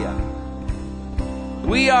 hallelujah.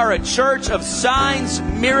 We are a church of signs,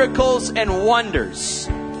 miracles, and wonders.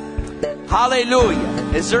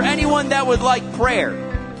 Hallelujah. Is there anyone that would like prayer?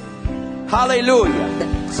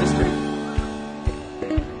 Hallelujah. Sister.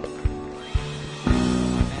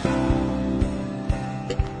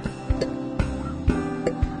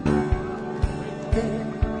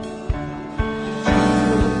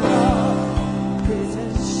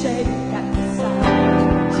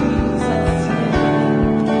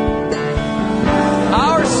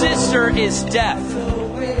 Is deaf.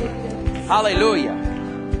 Hallelujah.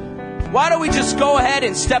 Why don't we just go ahead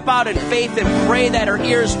and step out in faith and pray that her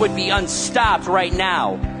ears would be unstopped right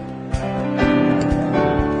now?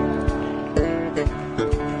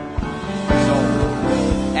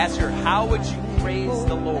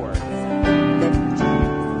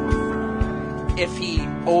 if He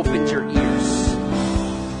opened your ears?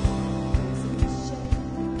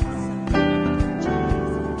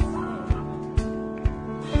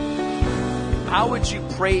 How would you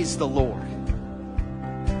praise the Lord?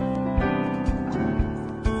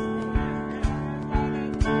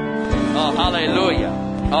 Oh,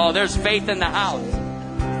 hallelujah. Oh, there's faith in the house.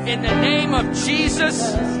 In the name of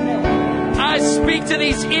Jesus, I speak to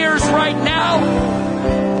these ears right now.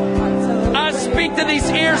 I speak to these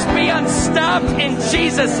ears, be unstopped in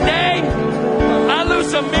Jesus' name. I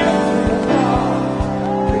loose a miracle.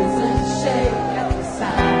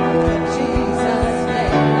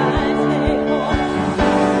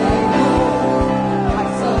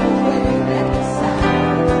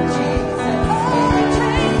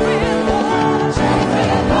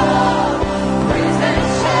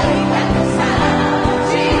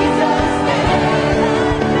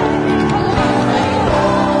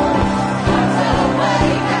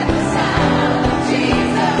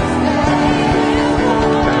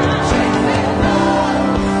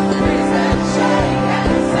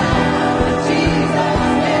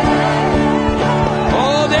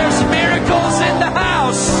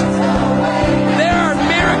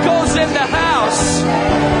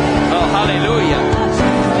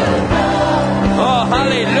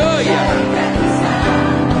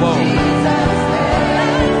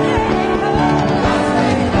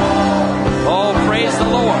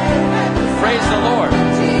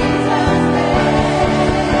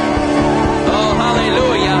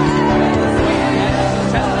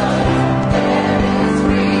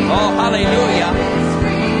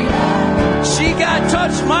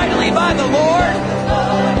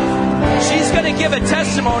 Give a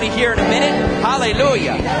testimony here in a minute.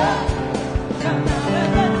 Hallelujah.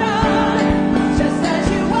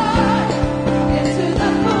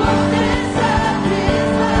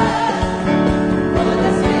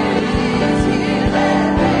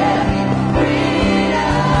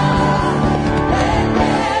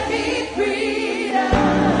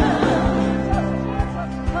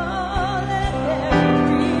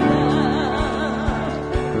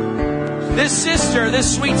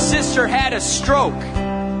 This sweet sister had a stroke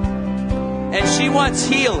and she wants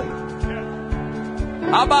healing.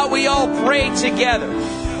 How about we all pray together?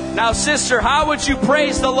 Now, sister, how would you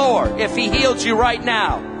praise the Lord if He healed you right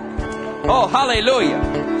now? Oh, hallelujah.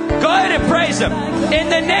 Go ahead and praise Him. In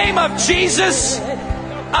the name of Jesus,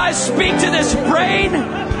 I speak to this brain.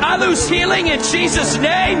 I lose healing in Jesus'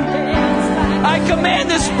 name. I command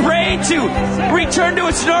this brain to return to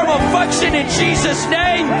its normal function in Jesus'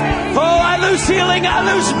 name. Oh, I lose healing. I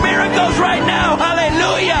lose miracles right now.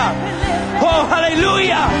 Hallelujah. Oh,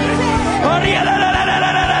 hallelujah.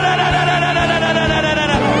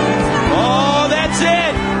 Oh, that's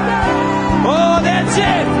it. Oh, that's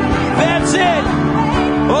it. That's it.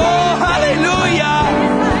 Oh, hallelujah.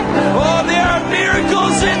 Oh, there are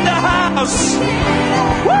miracles in the house.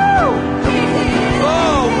 Woo!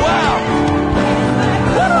 Oh, wow.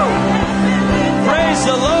 Praise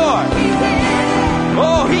the Lord.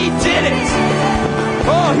 Oh, He did it.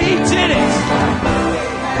 Oh, He did it.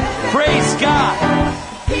 Praise God.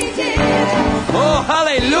 Oh,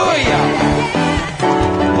 hallelujah.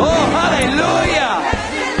 Oh, hallelujah.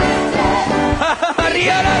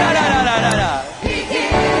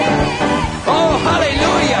 Oh,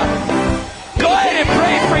 hallelujah. Go ahead and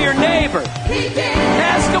pray for your neighbor.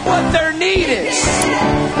 Ask them what their need is.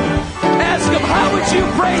 Ask them, how would you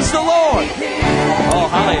praise the Lord? Oh,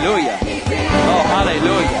 hallelujah. Oh,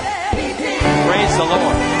 hallelujah. Praise the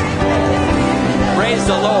Lord. Praise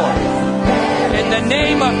the Lord. In the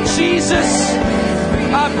name of Jesus,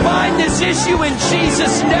 I bind this issue in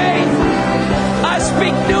Jesus' name. I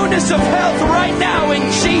speak newness of health right now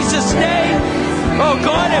in Jesus' name. Oh,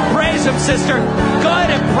 go ahead and praise Him, sister. Go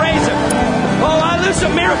ahead and praise Him. Oh, I lose a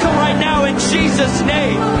miracle right now in Jesus'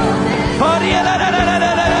 name.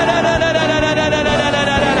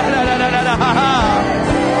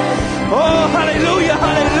 Oh, hallelujah,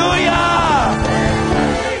 hallelujah.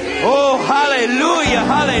 Oh, hallelujah,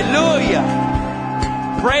 hallelujah.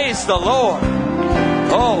 Praise the Lord.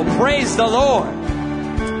 Oh, praise the Lord.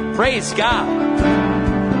 Praise God.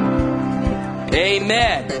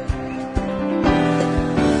 Amen.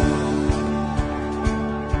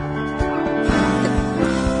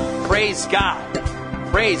 Praise God.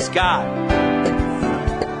 Praise God.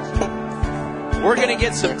 We're going to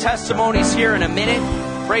get some testimonies here in a minute.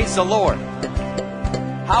 Praise the Lord.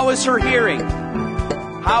 How is her hearing?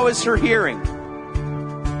 How is her hearing?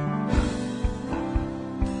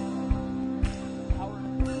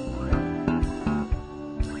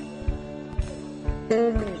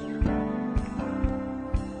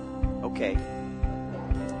 Okay.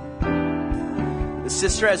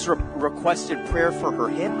 sister has requested prayer for her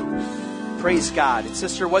hip. Praise God. And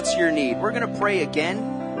sister, what's your need? We're going to pray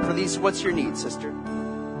again for these. What's your need, sister?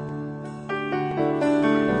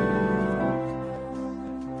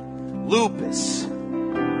 Lupus.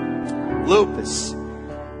 Lupus.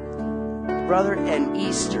 Brother, and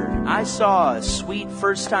Easter, I saw a sweet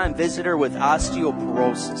first-time visitor with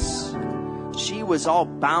osteoporosis. She was all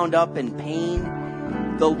bound up in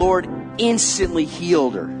pain. The Lord instantly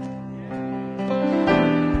healed her.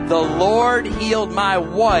 The Lord healed my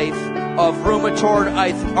wife of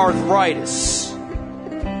rheumatoid arthritis.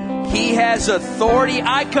 He has authority.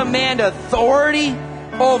 I command authority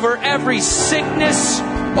over every sickness,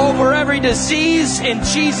 over every disease in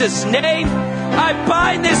Jesus' name. I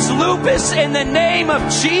bind this lupus in the name of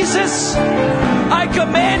Jesus. I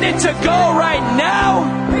command it to go right now.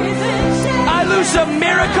 I loose a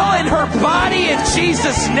miracle in her body in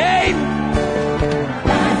Jesus' name.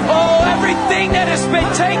 Oh, everything that has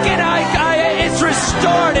been taken, it's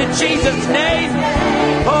restored in Jesus' name.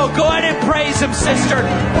 Oh, go ahead and praise Him, sister.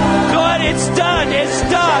 Go ahead, it's done. It's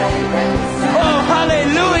done. Oh,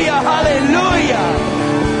 hallelujah, hallelujah.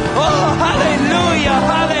 Oh, hallelujah,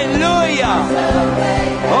 hallelujah.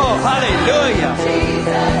 Oh, hallelujah.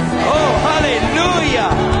 Oh,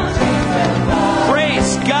 hallelujah.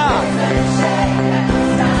 Praise God.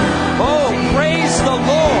 Oh, praise the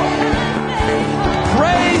Lord.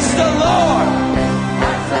 Praise the Lord.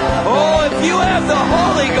 Oh, if you have the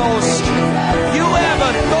Holy Ghost, you have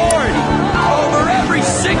authority over every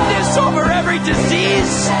sickness, over every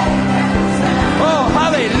disease. Oh,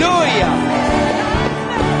 hallelujah.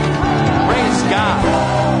 Praise God.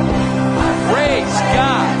 Praise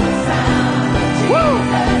God. Woo!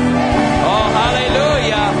 Oh,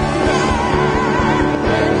 hallelujah.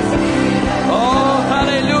 Oh,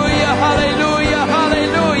 hallelujah, hallelujah,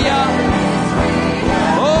 hallelujah.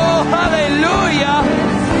 Oh, hallelujah.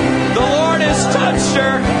 The Lord has touched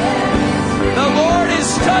her. The Lord has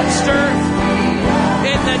touched her.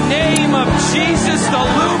 In the name of Jesus, the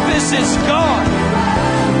lupus is gone.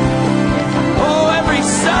 Oh, every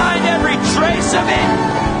sign, every trace of it,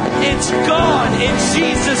 it's gone in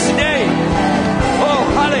Jesus' name. Oh,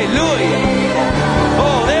 hallelujah.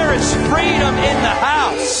 Oh, there is freedom in the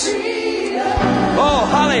house. Oh,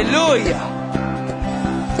 hallelujah.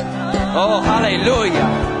 Oh, hallelujah.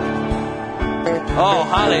 Oh,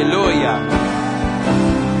 hallelujah.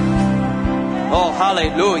 Oh,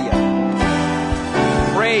 hallelujah.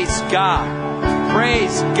 Praise God.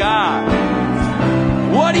 Praise God.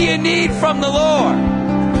 What do you need from the Lord?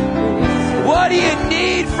 What do you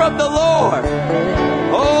need from the Lord?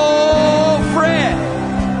 Oh, Fred,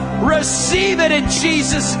 receive it in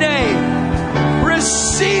Jesus' name.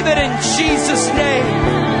 Receive it in Jesus' name.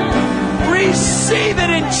 Receive it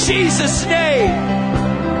in Jesus' name.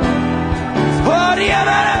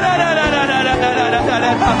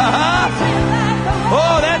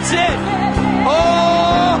 Oh, that's it.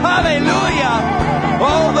 Oh, hallelujah.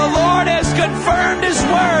 Oh, the Lord has confirmed His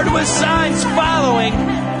word with signs following.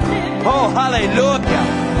 Oh,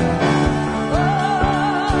 hallelujah.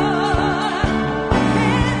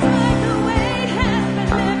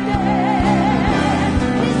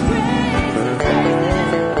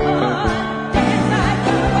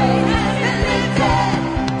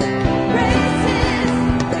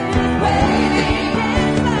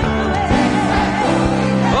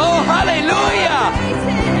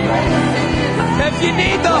 If you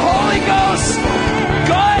need the Holy Ghost,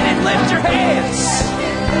 go ahead and lift your hands.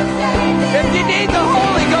 If you need the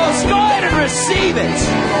Holy Ghost, go ahead and receive it.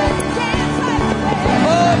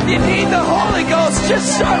 Oh, if you need the Holy Ghost,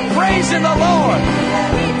 just start praising the Lord.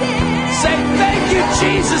 Say, thank you,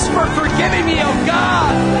 Jesus, for forgiving me, oh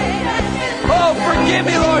God. Oh, forgive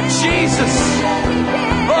me, Lord Jesus.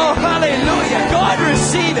 Oh, hallelujah. Go ahead and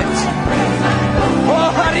receive it.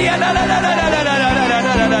 Oh,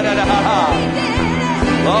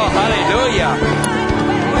 oh, hallelujah.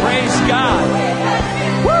 Praise God.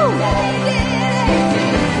 Woo!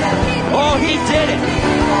 Oh, He did it.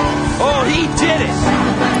 Oh, He did it.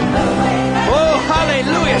 Oh,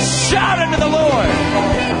 hallelujah. Shout unto the Lord.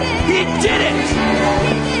 He did it.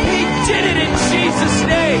 He did it in Jesus'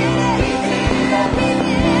 name.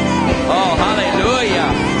 Oh, hallelujah.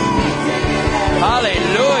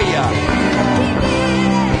 Hallelujah.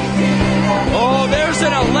 Oh, there's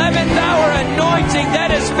an 11th hour anointing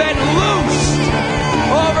that has been loosed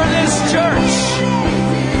over this church.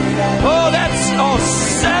 Oh, that's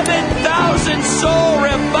 7,000 soul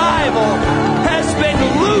revival has been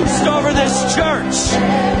loosed over this church.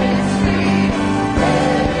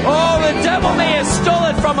 Oh, the devil may have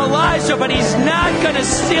stolen from Elijah, but he's not going to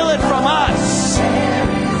steal it from us.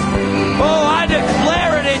 Oh, I declare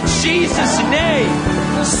Jesus' name.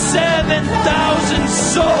 7,000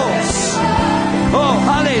 souls. Oh,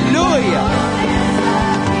 hallelujah.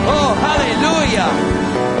 Oh, hallelujah.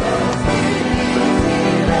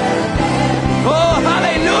 Oh,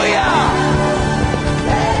 hallelujah.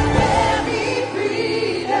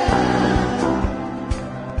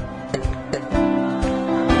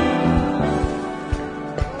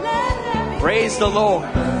 Praise the Lord.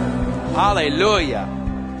 Hallelujah.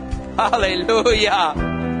 Hallelujah.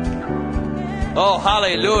 Oh,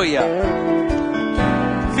 hallelujah.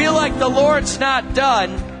 Feel like the Lord's not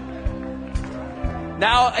done.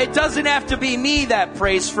 Now, it doesn't have to be me that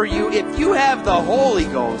prays for you. If you have the Holy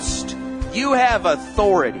Ghost, you have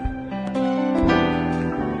authority.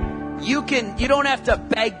 You don't have to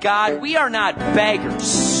beg God. We are not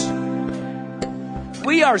beggars.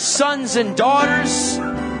 We are sons and daughters.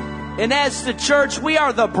 And as the church, we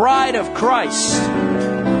are the bride of Christ.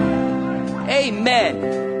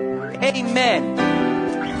 Amen. Amen.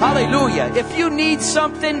 Hallelujah. If you need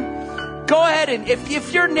something, go ahead and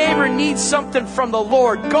if your neighbor needs something from the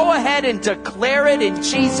Lord, go ahead and declare it in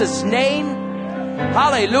Jesus' name.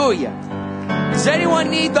 Hallelujah. Does anyone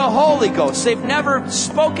need the Holy Ghost? They've never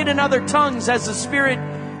spoken in other tongues as the Spirit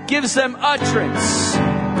gives them utterance.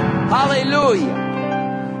 Hallelujah.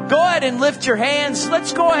 Go ahead and lift your hands.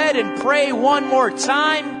 Let's go ahead and pray one more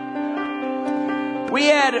time. We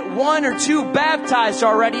had 1 or 2 baptized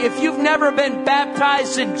already. If you've never been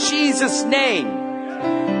baptized in Jesus'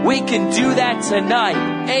 name, we can do that tonight.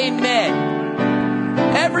 Amen.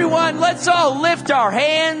 Everyone, let's all lift our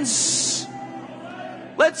hands.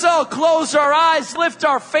 Let's all close our eyes, lift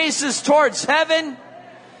our faces towards heaven.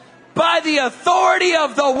 By the authority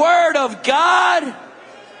of the Word of God,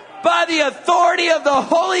 by the authority of the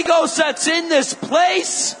Holy Ghost that's in this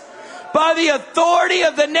place, by the authority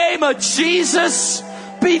of the name of Jesus,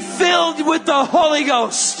 be filled with the Holy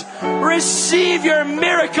Ghost. Receive your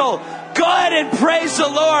miracle. Go ahead and praise the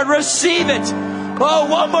Lord. Receive it. Oh,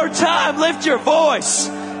 one more time. Lift your voice.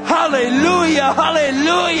 Hallelujah,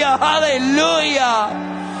 hallelujah, hallelujah.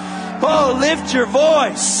 Oh, lift your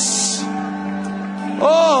voice.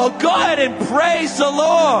 Oh, go ahead and praise the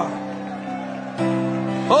Lord.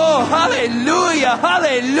 Oh, hallelujah,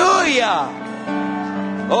 hallelujah.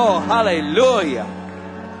 Oh, hallelujah.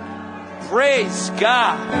 Praise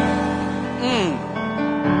God.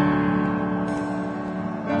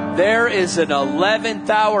 There is an 11th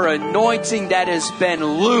hour anointing that has been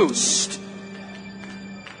loosed.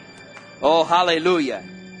 Oh, hallelujah.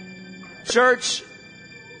 Church,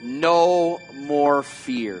 no more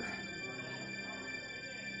fear.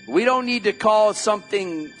 We don't need to call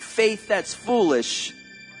something faith that's foolish.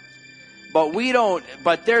 But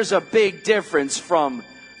there's a big difference from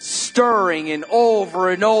stirring and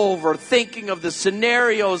over thinking of the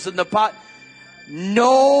scenarios and the pot.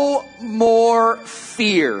 No more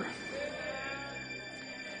fear.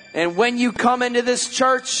 And when you come into this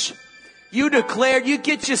church, you declare, you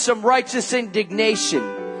get you some righteous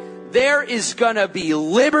indignation. There is going to be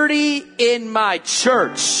liberty in my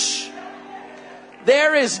church.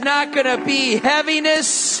 There is not going to be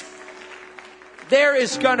heaviness. There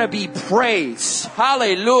is going to be praise.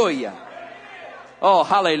 Hallelujah. Oh,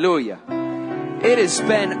 hallelujah. It has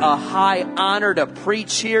been a high honor to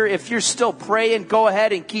preach here. If you're still praying, go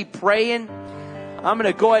ahead and keep praying. I'm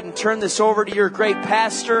going to go ahead and turn this over to your great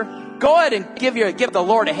pastor. Go ahead and give the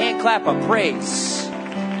Lord a hand clap of praise.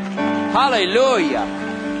 Hallelujah.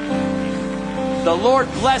 The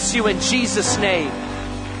Lord bless you in Jesus' name.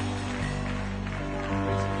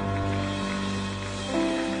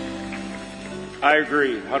 I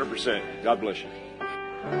agree, 100%. God bless you.